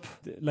develop,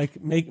 like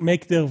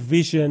make their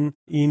vision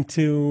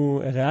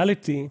into a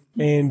reality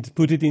and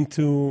put it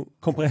into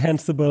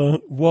comprehensible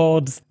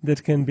words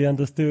that can be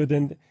understood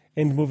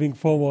and moving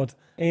forward.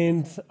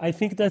 And I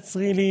think that's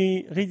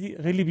really, really,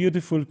 really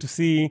beautiful to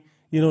see,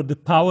 the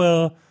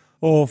power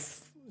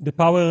of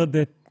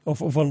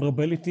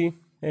vulnerability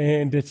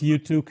and that you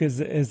took as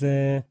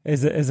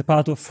a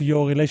part of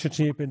your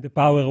relationship, and the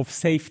power of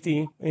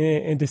safety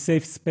and the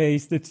safe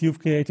space that you've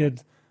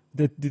created,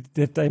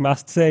 that I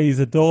must say is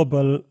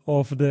adorable,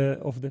 of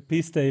the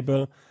peace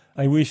table.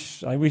 I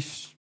wish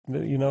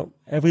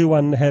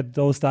everyone had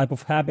those type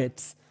of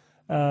habits,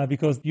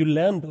 because you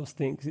learn those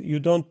things.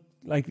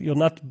 You're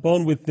not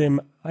born with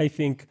them. I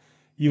think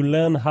you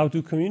learn how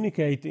to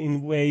communicate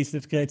in ways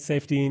that create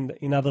safety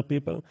in other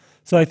people.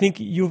 So I think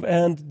you've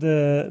earned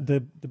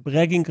the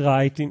bragging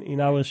right in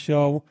our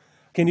show.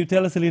 Can you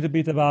tell us a little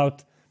bit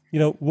about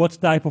what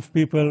type of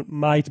people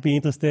might be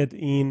interested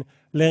in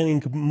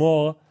learning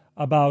more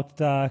about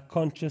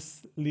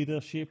conscious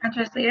leadership?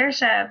 Conscious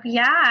leadership.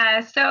 Yeah.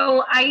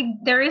 So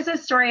there is a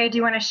story I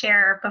do want to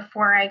share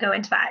before I go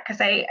into that, because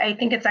I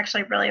think it's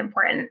actually really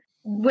important.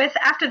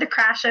 After the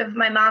crash of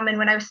my mom, and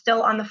when I was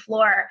still on the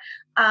floor,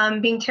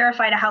 being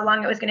terrified of how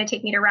long it was going to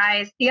take me to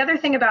rise. The other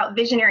thing about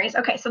visionaries,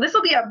 okay, so this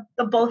will be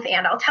a both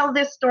and. I'll tell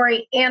this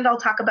story and I'll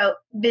talk about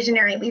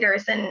visionary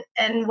leaders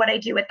and what I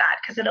do with that,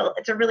 because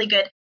it's a really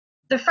good.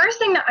 The first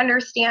thing to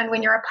understand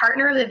when you're a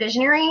partner of the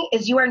visionary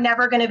is you are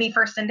never going to be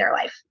first in their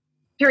life.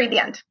 Period. The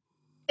end.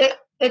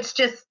 It's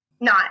just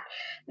not.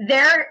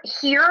 They're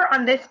here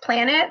on this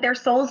planet. Their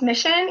soul's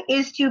mission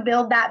is to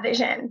build that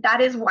vision.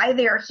 That is why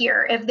they are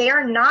here. If they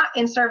are not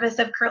in service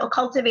of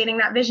cultivating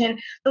that vision,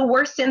 the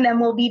worst in them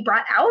will be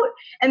brought out,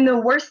 and the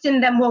worst in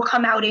them will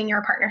come out in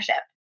your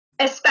partnership,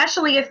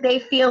 especially if they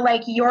feel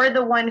like you're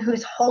the one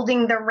who's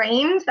holding the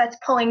reins, that's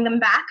pulling them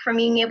back from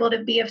being able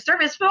to be of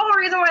service for the whole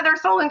reason why they're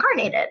soul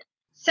incarnated.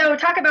 So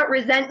talk about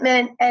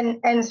resentment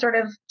and sort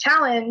of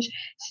challenge.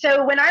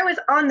 So when I was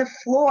on the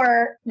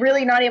floor,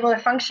 really not able to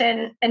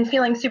function and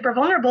feeling super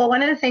vulnerable,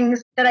 one of the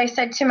things that I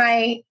said to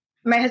my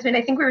husband,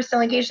 I think we were still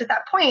engaged at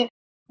that point,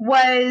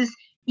 was,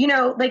 do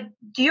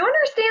you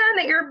understand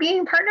that you're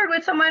being partnered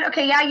with someone?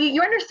 Okay, yeah,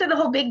 you understood the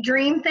whole big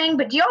dream thing,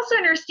 but do you also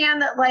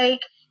understand that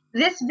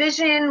this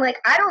vision,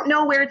 I don't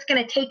know where it's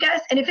going to take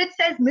us. And if it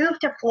says move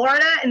to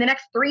Florida in the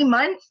next 3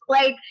 months,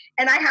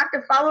 and I have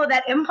to follow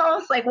that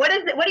impulse, what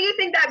is it? What do you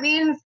think that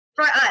means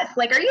for us?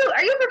 Are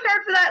you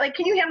prepared for that?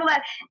 Can you handle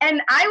that?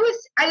 And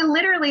I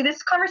literally,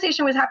 this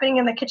conversation was happening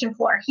on the kitchen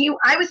floor.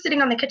 I was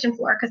sitting on the kitchen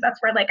floor because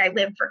that's where I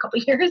lived for a couple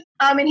of years.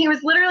 And he was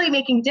literally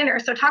making dinner.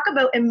 So talk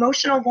about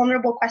emotional,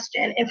 vulnerable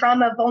question, and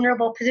from a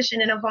vulnerable position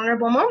in a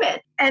vulnerable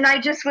moment. And I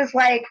just was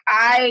like,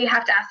 I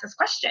have to ask this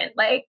question.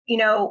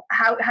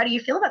 How do you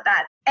feel about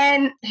that?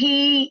 And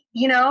he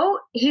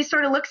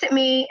sort of looks at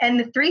me, and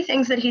the three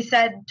things that he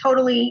said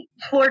totally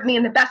floored me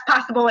in the best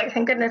possible way.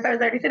 Thank goodness I was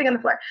already sitting on the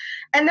floor.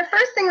 And the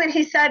first thing that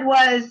he said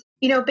was,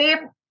 babe,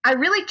 I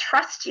really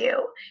trust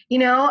you.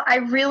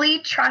 I really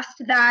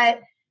trust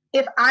that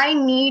if I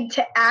need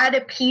to add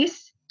a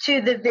piece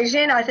to the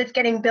vision as it's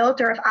getting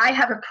built, or if I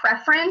have a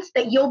preference,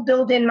 that you'll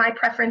build in my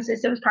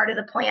preferences as part of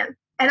the plan.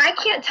 And I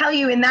can't tell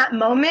you in that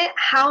moment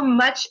how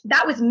much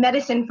that was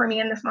medicine for me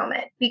in this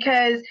moment,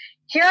 because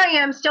here I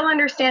am still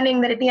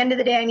understanding that at the end of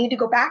the day, I need to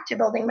go back to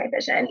building my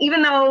vision,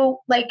 even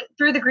though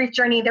through the grief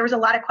journey, there was a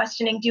lot of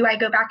questioning. Do I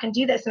go back and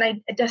do this? And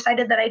I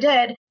decided that I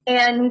did.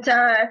 And,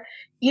 are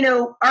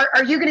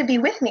you going to be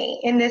with me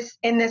in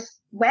this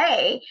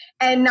way?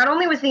 And not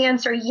only was the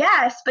answer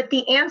yes, but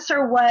the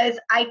answer was,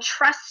 I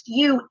trust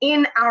you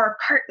in our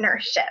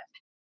partnership.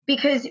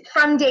 Because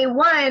from day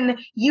one,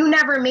 you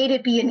never made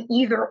it be an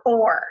either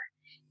or.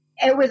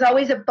 It was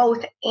always a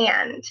both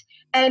and.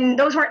 And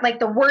those weren't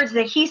the words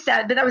that he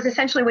said, but that was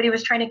essentially what he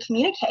was trying to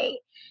communicate.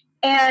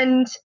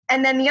 And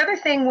then the other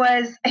thing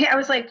was, I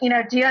was like,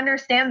 do you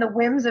understand the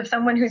whims of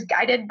someone who's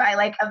guided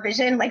by a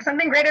vision,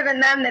 something greater than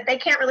them that they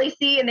can't really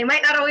see, and they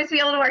might not always be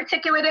able to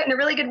articulate it in a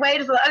really good way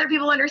so that other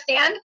people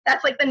understand?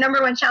 That's the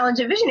number one challenge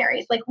of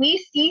visionaries.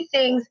 We see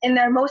things in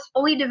their most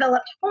fully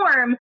developed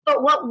form,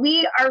 but what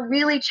we are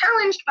really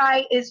challenged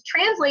by is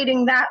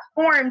translating that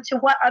form to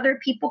what other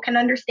people can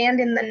understand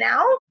in the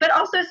now. But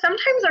also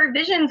sometimes our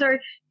visions are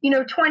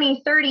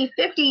 20, 30,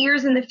 50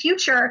 years in the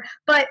future.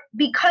 But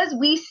because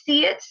we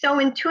see it so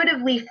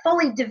intuitively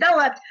fully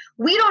developed,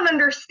 we don't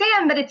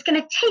understand that it's going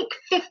to take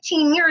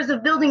 15 years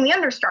of building the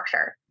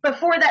understructure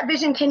before that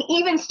vision can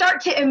even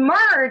start to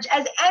emerge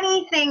as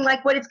anything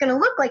like what it's going to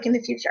look like in the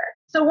future.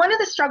 So one of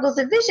the struggles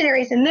of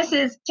visionaries, and this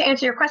is to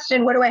answer your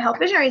question, what do I help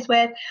visionaries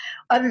with,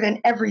 other than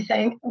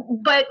everything?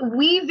 But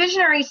we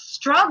visionaries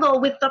struggle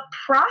with the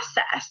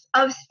process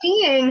of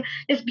seeing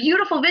this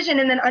beautiful vision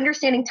and then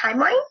understanding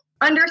timeline.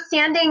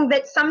 Understanding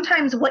that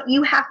sometimes what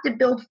you have to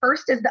build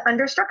first as the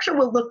understructure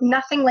will look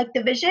nothing like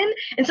the vision.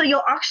 And so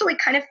you'll actually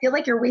kind of feel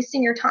like you're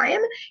wasting your time.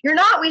 You're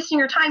not wasting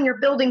your time, you're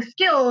building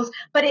skills,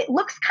 but it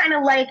looks kind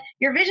of like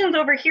your vision's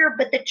over here,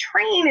 but the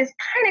train is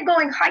kind of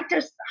going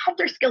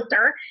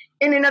helter-skelter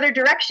in another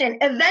direction.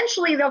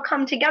 Eventually they'll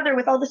come together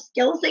with all the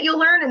skills that you'll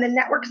learn and the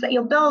networks that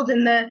you'll build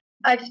and the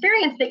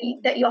experience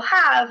that you'll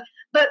have.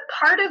 But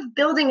part of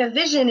building a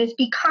vision is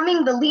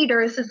becoming the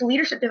leader. This is the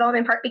leadership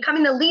development part,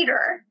 becoming the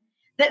leader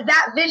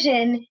that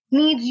vision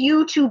needs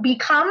you to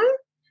become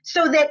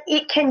so that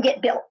it can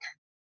get built.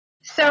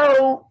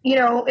 So,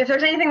 if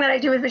there's anything that I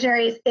do with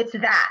visionaries, it's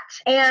that.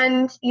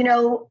 And,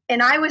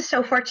 and I was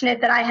so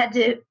fortunate that I had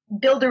to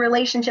build a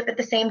relationship at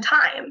the same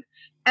time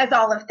as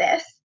all of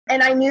this.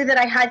 And I knew that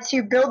I had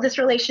to build this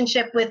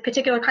relationship with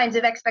particular kinds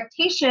of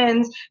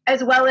expectations,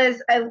 as well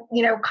as,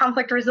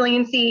 conflict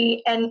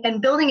resiliency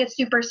and building it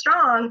super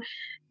strong,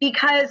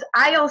 because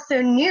I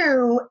also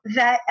knew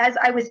that as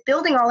I was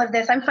building all of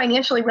this, I'm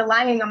financially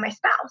relying on my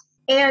spouse.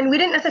 And we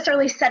didn't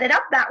necessarily set it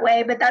up that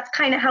way, but that's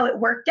kind of how it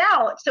worked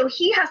out. So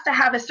he has to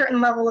have a certain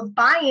level of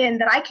buy-in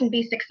that I can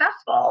be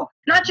successful.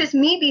 Not just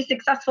me be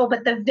successful,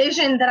 but the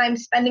vision that I'm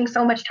spending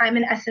so much time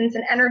and essence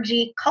and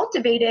energy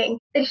cultivating,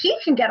 that he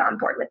can get on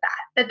board with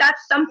that.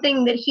 That's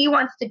something that he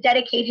wants to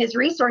dedicate his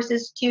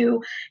resources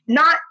to,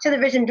 not to the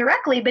vision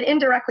directly, but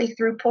indirectly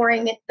through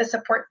pouring the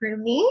support through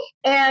me.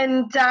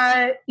 And,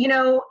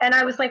 and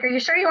I was like, are you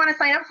sure you want to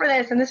sign up for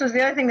this? And this was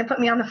the other thing that put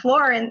me on the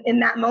floor in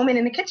that moment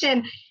in the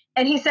kitchen.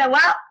 And he said,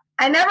 well,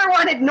 I never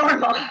wanted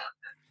normal.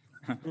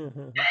 And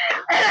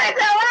I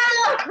said,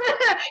 well,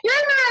 you're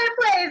in the right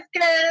place,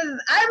 because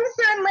I'm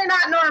certainly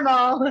not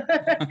normal.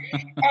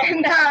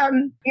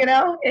 And,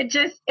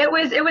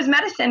 it was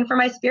medicine for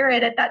my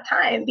spirit at that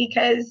time,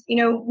 because,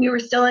 we were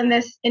still in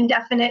this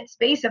indefinite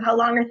space of how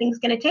long are things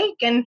going to take.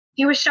 And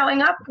he was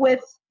showing up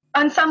with,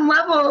 on some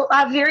level,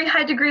 a very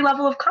high degree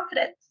level of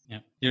confidence. Yeah.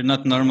 You're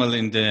not normal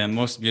in the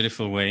most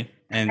beautiful way.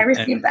 I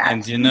received that.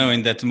 And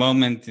in that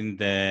moment in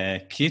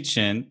the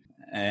kitchen,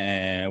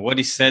 what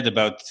he said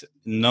about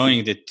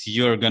knowing that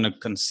you're going to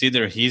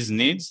consider his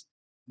needs,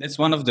 that's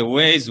one of the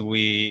ways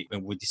we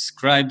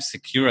describe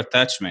secure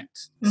attachment.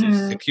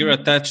 Mm-hmm.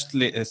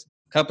 So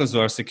couples who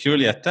are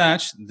securely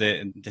attached,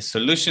 the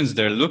solutions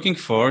they're looking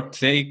for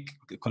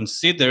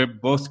consider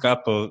both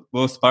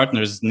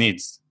partners'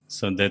 needs.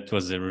 So that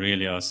was a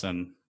really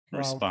awesome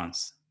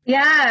response.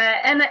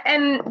 Yeah.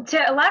 And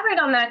to elaborate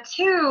on that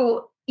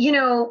too,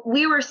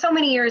 we were so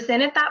many years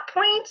in at that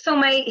point.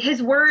 So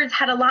his words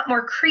had a lot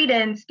more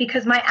credence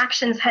because my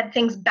actions had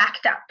things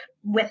backed up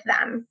with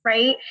them,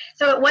 right?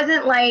 So it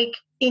wasn't like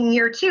in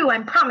year 2,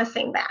 I'm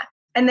promising that.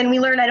 And then we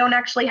learned I don't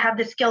actually have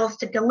the skills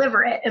to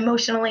deliver it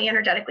emotionally,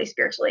 energetically,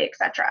 spiritually,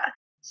 etc.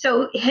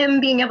 So him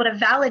being able to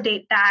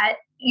validate that,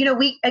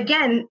 we,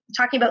 again,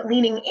 talking about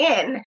leaning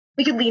in,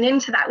 we could lean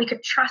into that. We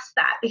could trust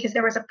that because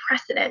there was a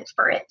precedent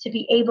for it to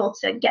be able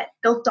to get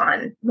built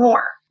on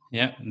more.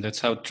 Yeah, that's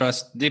how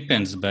trust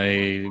deepens,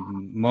 by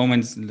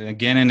moments,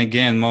 again and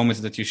again,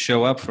 moments that you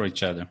show up for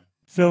each other.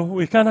 So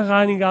we're kind of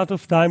running out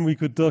of time. We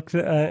could talk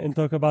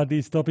about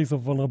these topics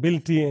of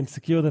vulnerability and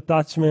secure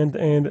attachment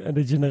and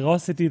the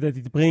generosity that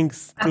it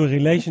brings to a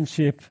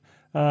relationship.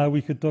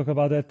 We could talk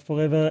about that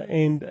forever.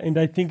 And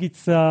I think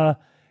it's a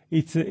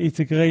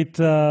great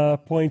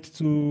point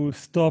to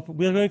stop.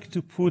 We're going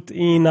to put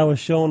in our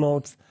show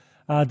notes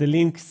the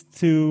links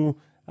to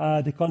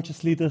the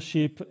Conscious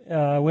Leadership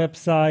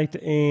website,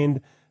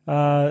 and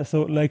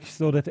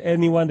so that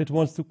anyone that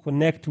wants to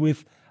connect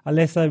with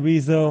Alyssa,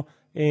 Rizzo,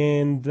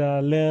 and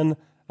learn,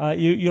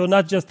 you're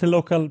not just a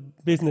local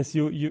business.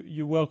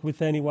 You work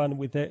with anyone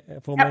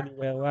from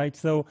anywhere, right?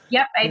 So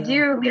I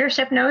do.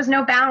 Leadership knows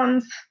no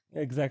bounds.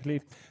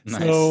 Exactly.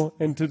 Nice. So,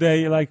 and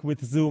today, like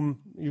with Zoom,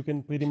 you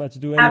can pretty much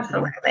do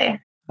anything.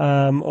 Absolutely.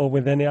 Or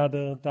with any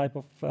other type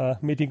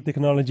of meeting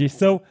technology.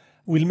 So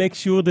we'll make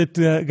sure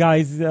that,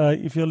 guys,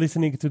 if you're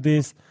listening to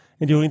this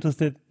and you're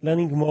interested in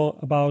learning more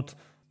about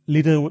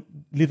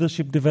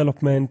leadership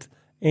development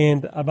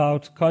and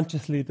about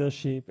conscious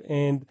leadership,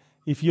 and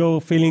if you're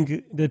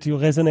feeling that you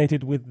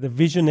resonated with the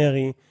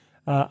visionary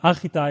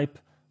archetype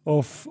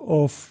of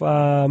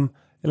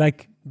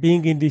like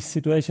being in this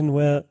situation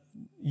where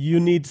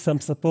you need some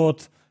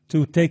support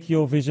to take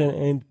your vision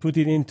and put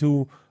it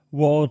into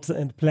words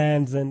and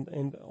plans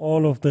and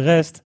all of the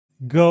rest,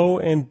 go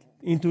and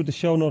into the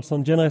show notes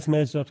on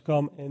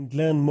generousmarriage.com and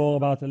learn more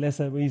about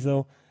Alyssa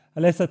Rizzo.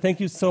 Alyssa, thank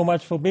you so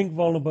much for being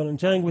vulnerable and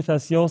sharing with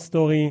us your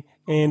story.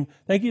 And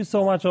thank you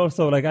so much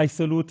also, I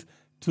salute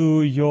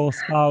to your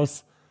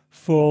spouse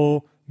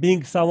for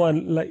being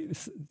someone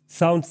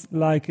sounds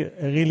like a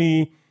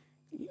really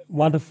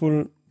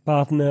wonderful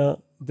partner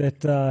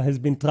that has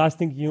been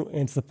trusting you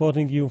and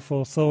supporting you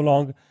for so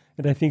long.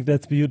 And I think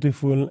that's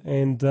beautiful.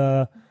 And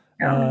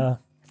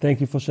thank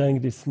you for sharing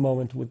this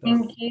moment with us.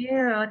 Thank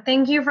you.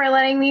 Thank you for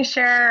letting me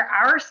share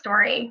our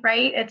story,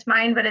 right? It's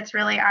mine, but it's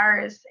really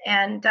ours.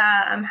 And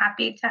I'm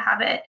happy to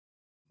have it,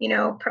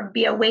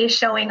 be a way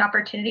showing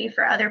opportunity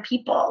for other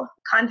people.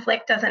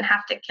 Conflict doesn't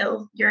have to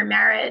kill your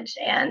marriage.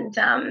 And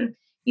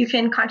you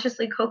can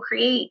consciously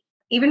co-create,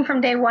 even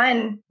from day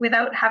one,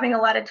 without having a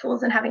lot of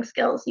tools and having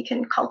skills. You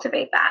can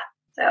cultivate that.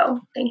 So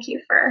thank you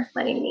for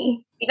letting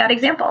me be that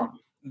example.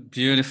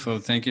 Beautiful.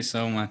 Thank you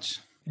so much.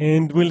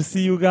 And we'll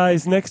see you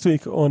guys next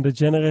week on the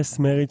Generous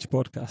Marriage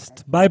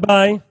Podcast.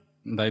 Bye-bye.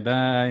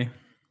 Bye-bye.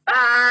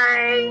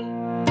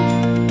 Bye.